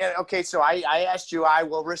 Okay, so I asked you, I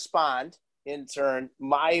will respond in turn.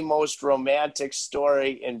 My most romantic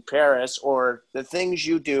story in Paris, or the things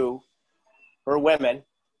you do for women,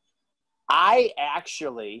 I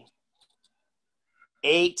actually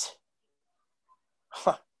ate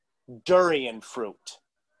durian fruit.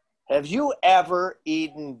 Have you ever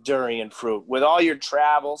eaten durian fruit with all your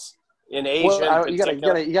travels in Asia? Well, you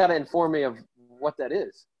gotta inform me of what that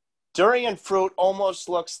is. Durian fruit almost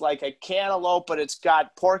looks like a cantaloupe, but it's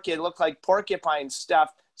got it looks like porcupine stuff,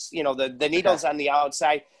 the needles on the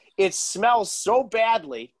outside. It smells so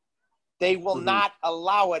badly, they will not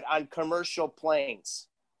allow it on commercial planes.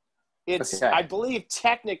 It's, I believe,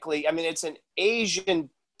 technically, it's an Asian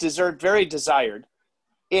dessert, very desired.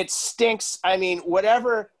 It stinks.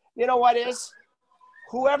 Whatever, you know what is?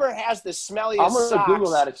 Whoever has the smelliest socks. I'm going to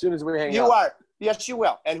Google that as soon as we hang up. You are. Yes, you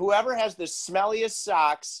will. And whoever has the smelliest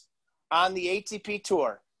socks on the ATP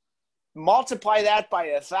tour, multiply that by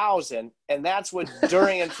 1,000, and that's what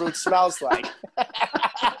durian fruit smells like.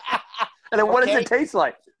 And then what does it taste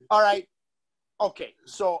like? All right. Okay.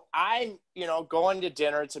 So I'm, going to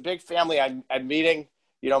dinner. It's a big family. I'm meeting,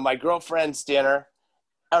 my girlfriend's dinner,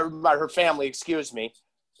 or her family, excuse me.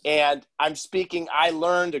 And I'm speaking. I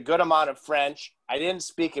learned a good amount of French. I didn't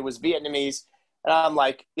speak. It was Vietnamese. And I'm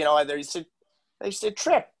like, they said,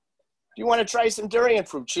 Tripp, do you want to try some durian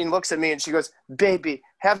fruit? She looks at me and she goes, baby,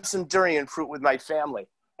 have some durian fruit with my family.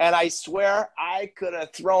 And I swear I could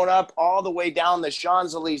have thrown up all the way down the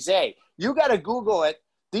Champs-Elysees. You got to Google it.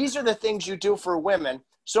 These are the things you do for women.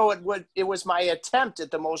 So it was my attempt at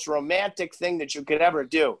the most romantic thing that you could ever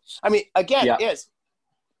do. Is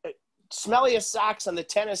smelliest socks on the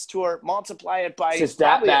tennis tour, multiply it by. It's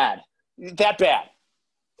that bad. That bad.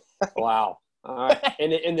 Wow. All right.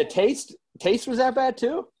 And the taste was that bad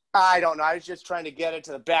too? I don't know. I was just trying to get it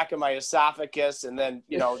to the back of my esophagus and then,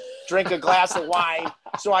 drink a glass of wine.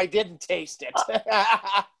 So I didn't taste it.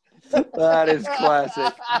 That is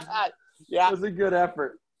classic. Yeah. It was a good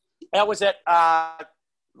effort. That was it.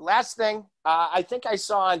 Last thing, I think I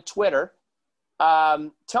saw on Twitter.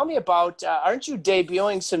 Tell me about, aren't you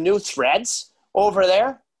debuting some new threads over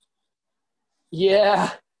there?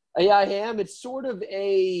 Yeah, I am. It's sort of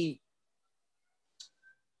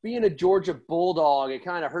being a Georgia Bulldog, it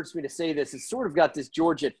kind of hurts me to say this. It's sort of got this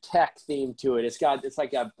Georgia Tech theme to it. It's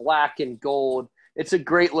like a black and gold. It's a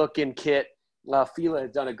great looking kit. Fila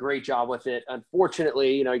has done a great job with it.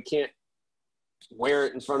 Unfortunately, you can't wear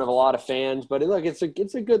it in front of a lot of fans, but look, it's a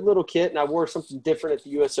good little kit. And I wore something different at the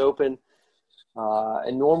U.S. Open.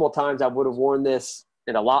 In normal times, I would have worn this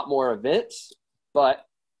in a lot more events, but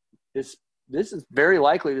this is very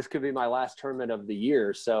likely this could be my last tournament of the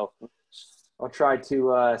year. So I'll try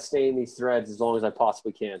to stay in these threads as long as I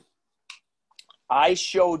possibly can. I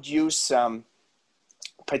showed you some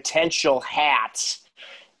potential hats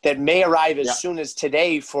that may arrive as soon as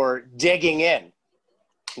today for digging in.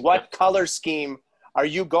 What color scheme are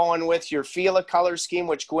you going with? Your Fila color scheme,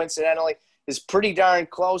 which coincidentally is pretty darn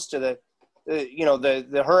close to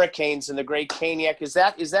the Hurricanes and the Great Caniac. Is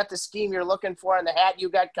that the scheme you're looking for in the hat you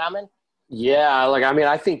got coming? Yeah,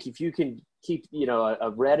 I think if you can keep,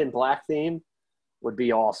 a red and black theme would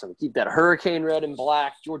be awesome. Keep that Hurricane red and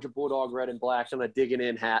black, Georgia Bulldog red and black, and a digging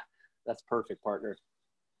in hat. That's perfect, partner.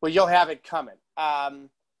 Well, you'll have it coming.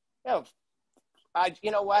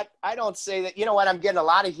 You know what? I don't say that. You know what? I'm getting a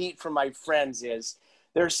lot of heat from my friends.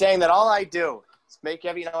 They're saying that all I do is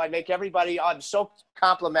I make everybody. I'm so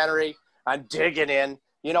complimentary. I'm digging in.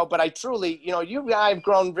 But I truly, you and I have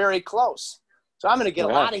grown very close. So I'm going to get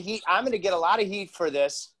a lot of heat. I'm going to get a lot of heat for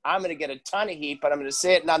this. I'm going to get a ton of heat, but I'm going to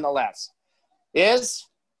say it nonetheless. Je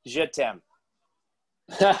t'aime.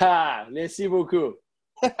 Merci beaucoup.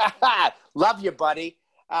 Love you, buddy.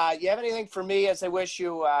 You have anything for me as I wish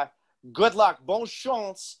you good luck, bon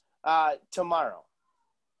chance tomorrow?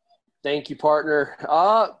 Thank you, partner.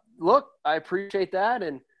 Look, I appreciate that.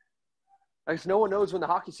 And I guess no one knows when the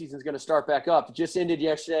hockey season is going to start back up. It just ended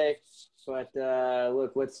yesterday. But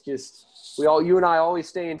look, you and I always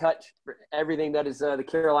stay in touch for everything that is the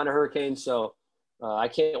Carolina Hurricanes. So I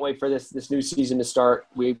can't wait for this new season to start.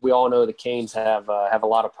 We all know the Canes have a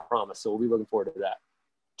lot of promise, so we'll be looking forward to that.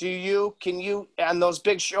 Can you, on those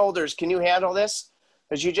big shoulders, can you handle this?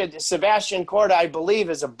 Because Sebastian Corda, I believe,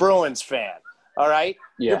 is a Bruins fan. All right?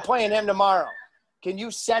 Yeah. You're playing him tomorrow. Can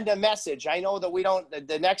you send a message? I know that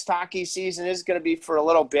the next hockey season is going to be for a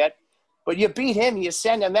little bit, but you beat him, you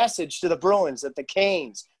send a message to the Bruins that the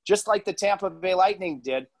Canes, just like the Tampa Bay Lightning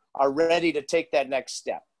did, are ready to take that next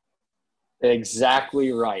step.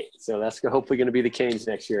 Exactly right. So that's hopefully going to be the Canes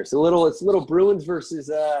next year. It's a little Bruins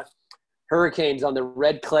versus Hurricanes on the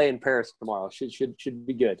red clay in Paris tomorrow. Should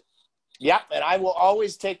be good. Yep, and I will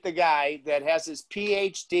always take the guy that has his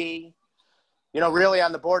PhD, really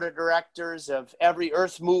on the board of directors of every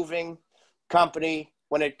earth-moving company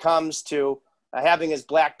when it comes to having his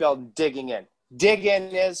black belt and digging in. Dig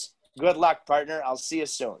in is good luck, partner. I'll see you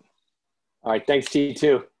soon. All right, thanks,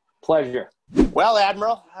 T2. Pleasure. Well,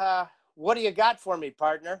 Admiral, what do you got for me,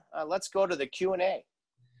 partner? Let's go to the Q&A.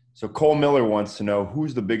 So Cole Miller wants to know,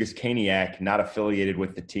 who's the biggest Caniac not affiliated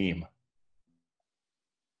with the team?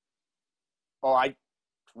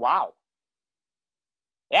 Wow.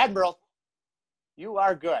 Admiral, you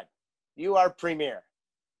are good. You are premier.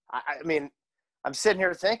 I mean, I'm sitting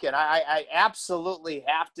here thinking, I absolutely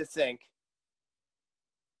have to think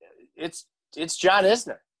it's John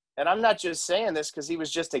Isner. And I'm not just saying this because he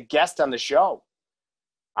was just a guest on the show.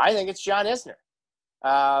 I think it's John Isner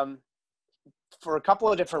for a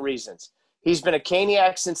couple of different reasons. He's been a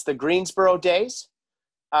Caniac since the Greensboro days.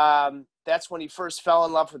 That's when he first fell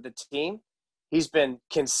in love with the team. He's been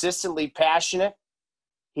consistently passionate.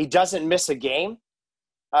 He doesn't miss a game.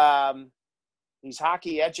 He's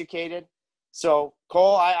hockey educated. So,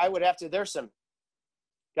 Cole, I would have to – there's some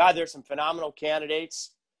phenomenal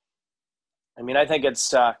candidates. I mean, I think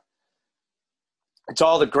it's all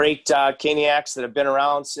the great Caniacs that have been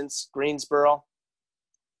around since Greensboro.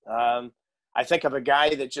 I think of a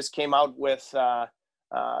guy that just came out with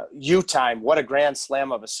U-Time. What a grand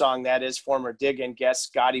slam of a song that is. Former dig-in guest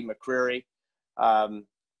Scotty McCreery.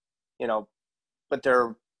 But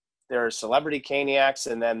there are celebrity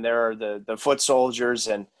Caniacs, and then there are the foot soldiers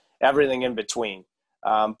and everything in between.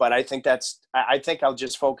 But I think I'll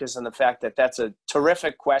just focus on the fact that that's a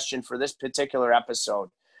terrific question for this particular episode,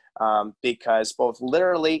 because both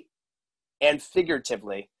literally and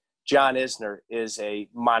figuratively, John Isner is a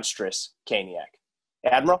monstrous Caniac.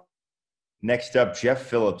 Admiral? Next up, Jeff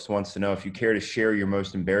Phillips wants to know if you care to share your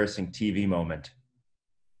most embarrassing TV moment.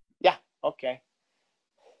 Yeah, okay.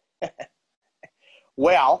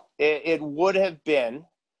 Well, it would have been,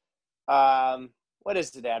 what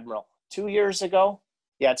is it, Admiral? 2 years ago?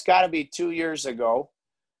 Yeah, it's got to be 2 years ago,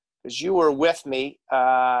 because you were with me.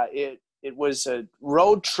 It was a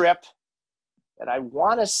road trip, and I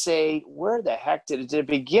want to say, where the heck did it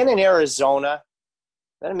begin? In Arizona?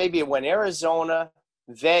 Then maybe it went Arizona,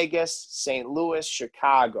 Vegas, St. Louis,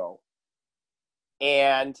 Chicago.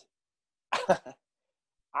 And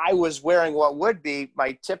I was wearing what would be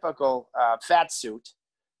my typical fat suit,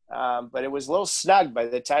 but it was a little snug by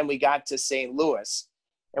the time we got to St. Louis.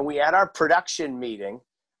 And we had our production meeting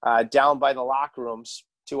down by the locker rooms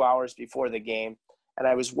 2 hours before the game. And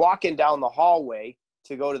I was walking down the hallway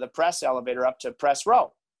to go to the press elevator up to press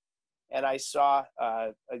row. And I saw,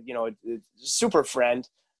 a super friend,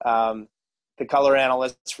 the color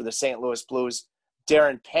analyst for the St. Louis Blues,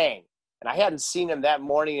 Darren Pang. And I hadn't seen him that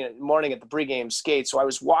morning at the pregame skate. So I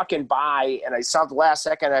was walking by and I saw the last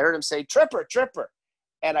second, I heard him say, Tripper, Tripper.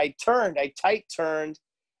 And I tight turned,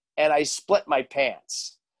 and I split my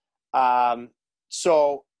pants.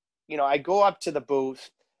 So, I go up to the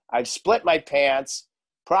booth. I've split my pants,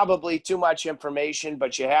 probably too much information,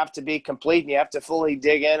 but you have to be complete and you have to fully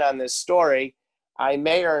dig in on this story. I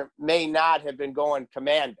may or may not have been going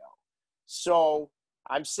commando. So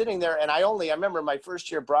I'm sitting there, and I remember my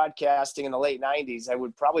first year broadcasting in the late 90s, I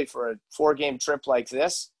would probably, for a 4-game trip like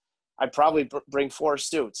this, I'd probably bring 4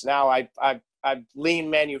 suits. Now I'm lean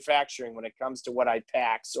manufacturing when it comes to what I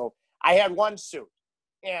pack. So I had 1 suit.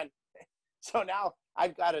 And so now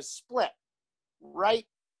I've got a split right,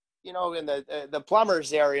 in the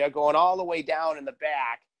plumber's area going all the way down in the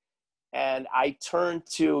back. And I turned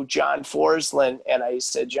to John Forsland and I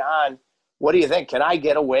said, John, what do you think? Can I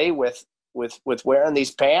get away with wearing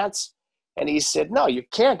these pants? And he said, no, you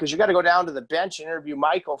can't, because you got to go down to the bench and interview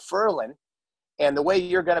Michael Furlan. And the way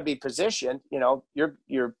you're going to be positioned,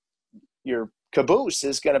 your caboose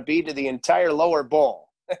is going to be to the entire lower bowl.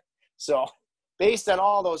 So based on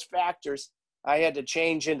all those factors, I had to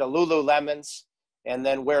change into Lululemons and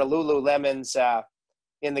then wear Lululemons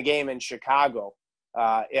in the game in Chicago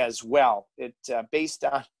as well. It based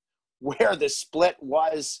on where the split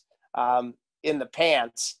was in the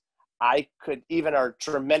pants, even our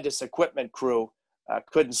tremendous equipment crew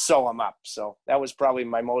couldn't sew them up. So that was probably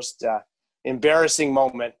my most embarrassing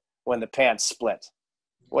moment when the pants split.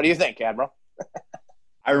 What do you think, Admiral?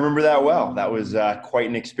 I remember that well. That was quite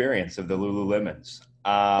an experience of the Lululemons.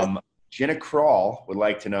 Jenna Crawl would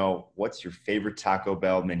like to know, what's your favorite Taco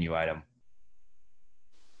Bell menu item?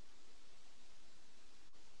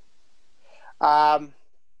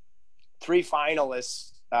 3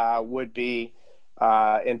 finalists would be,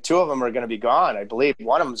 and 2 of them are going to be gone. I believe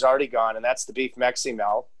one of them's already gone, and that's the beef Mexi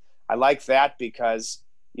Melt. I like that because,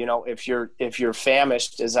 if you're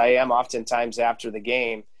famished, as I am oftentimes after the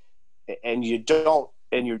game, and you go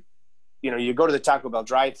to the Taco Bell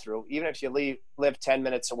drive-thru, even if you live 10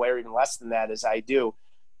 minutes away or even less than that, as I do,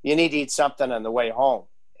 you need to eat something on the way home.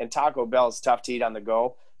 And Taco Bell is tough to eat on the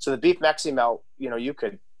go. So the beef Mexi Melt,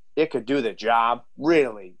 it could do the job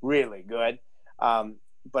really, really good.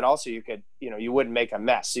 But also you wouldn't make a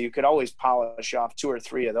mess. So you could always polish off 2 or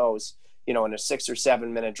 3 of those, in a 6 or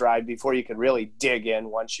 7 minute drive before you could really dig in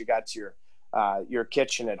once you got to your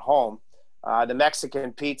kitchen at home. The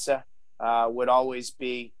Mexican pizza would always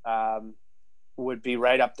be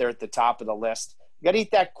right up there at the top of the list. You got to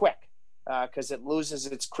eat that quick because it loses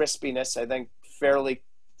its crispiness, I think,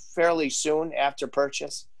 fairly soon after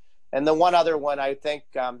purchase. And the one other one, I think,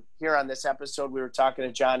 here on this episode, we were talking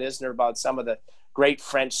to John Isner about some of the great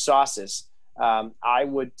French sauces. I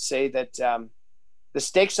would say that the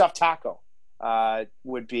steak soft taco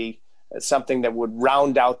would be something that would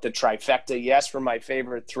round out the trifecta. Yes, for my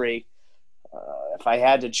favorite 3. If I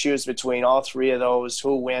had to choose between all 3 of those,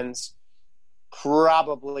 who wins?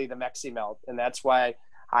 Probably the Mexi Melt. And that's why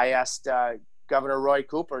I asked Governor Roy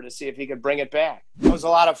Cooper to see if he could bring it back. It was a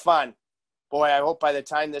lot of fun. Boy, I hope by the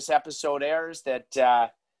time this episode airs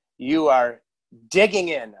that you are digging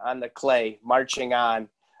in on the clay, marching on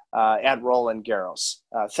at Roland Garros.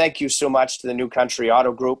 Thank you so much to the New Country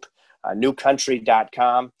Auto Group,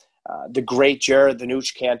 newcountry.com, the great Jared the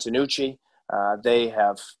Nooch Cantanucci. They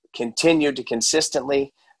have continued to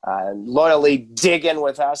consistently, loyally dig in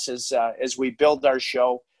with us as we build our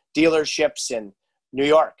show. Dealerships in New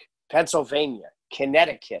York, Pennsylvania,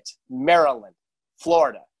 Connecticut, Maryland,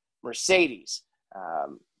 Florida, Mercedes,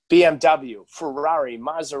 BMW, Ferrari,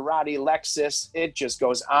 Maserati, Lexus. It just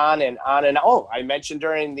goes on and on. And I mentioned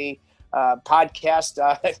during the podcast,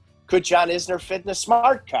 could John Isner fit in a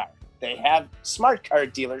smart car? They have smart car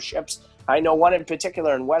dealerships. I know one in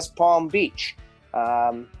particular in West Palm Beach.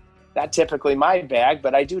 Not typically my bag,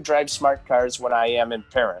 but I do drive smart cars when I am in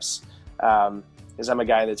Paris, because I'm a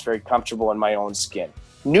guy that's very comfortable in my own skin.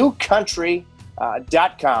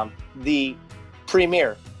 newcountry.com, the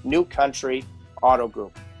premier New Country Auto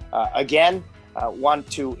Group. Again, want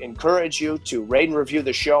to encourage you to rate and review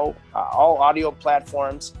the show, all audio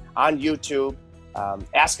platforms, on YouTube.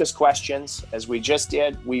 Ask us questions, as we just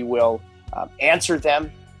did. We will answer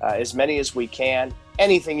them, as many as we can.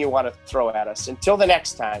 Anything you want to throw at us. Until the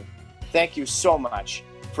next time, thank you so much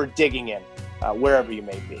for digging in, wherever you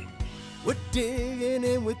may be. We're digging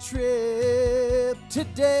in with Tripp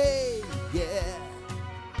today, yeah.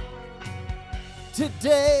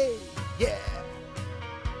 Today, yeah.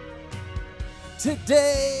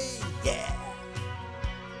 Today, yeah.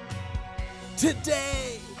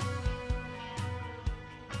 Today.